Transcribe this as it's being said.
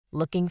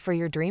Looking for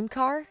your dream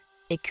car?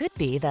 It could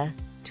be the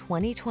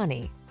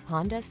 2020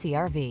 Honda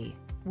CR-V.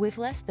 With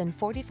less than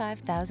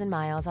 45,000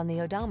 miles on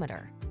the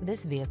odometer,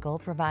 this vehicle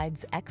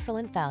provides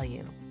excellent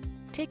value.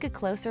 Take a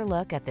closer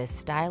look at this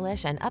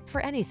stylish and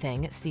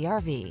up-for-anything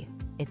CR-V.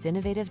 Its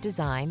innovative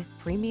design,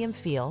 premium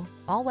feel,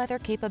 all-weather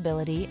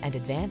capability, and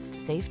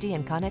advanced safety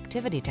and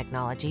connectivity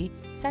technology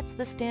sets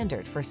the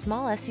standard for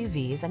small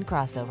SUVs and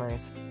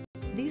crossovers.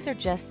 These are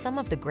just some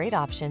of the great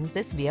options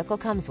this vehicle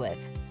comes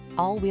with: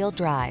 all-wheel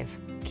drive,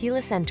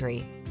 keyless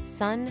entry,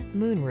 sun,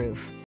 moonroof,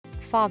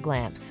 fog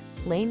lamps,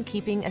 lane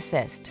keeping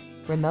assist,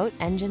 remote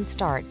engine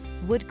start,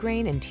 wood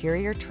grain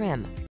interior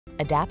trim,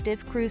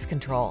 adaptive cruise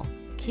control,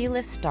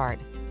 keyless start,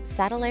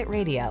 satellite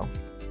radio.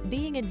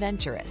 Being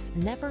adventurous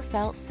never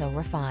felt so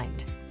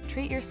refined.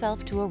 Treat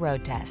yourself to a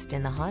road test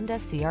in the Honda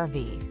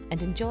CR-V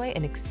and enjoy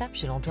an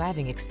exceptional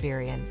driving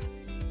experience.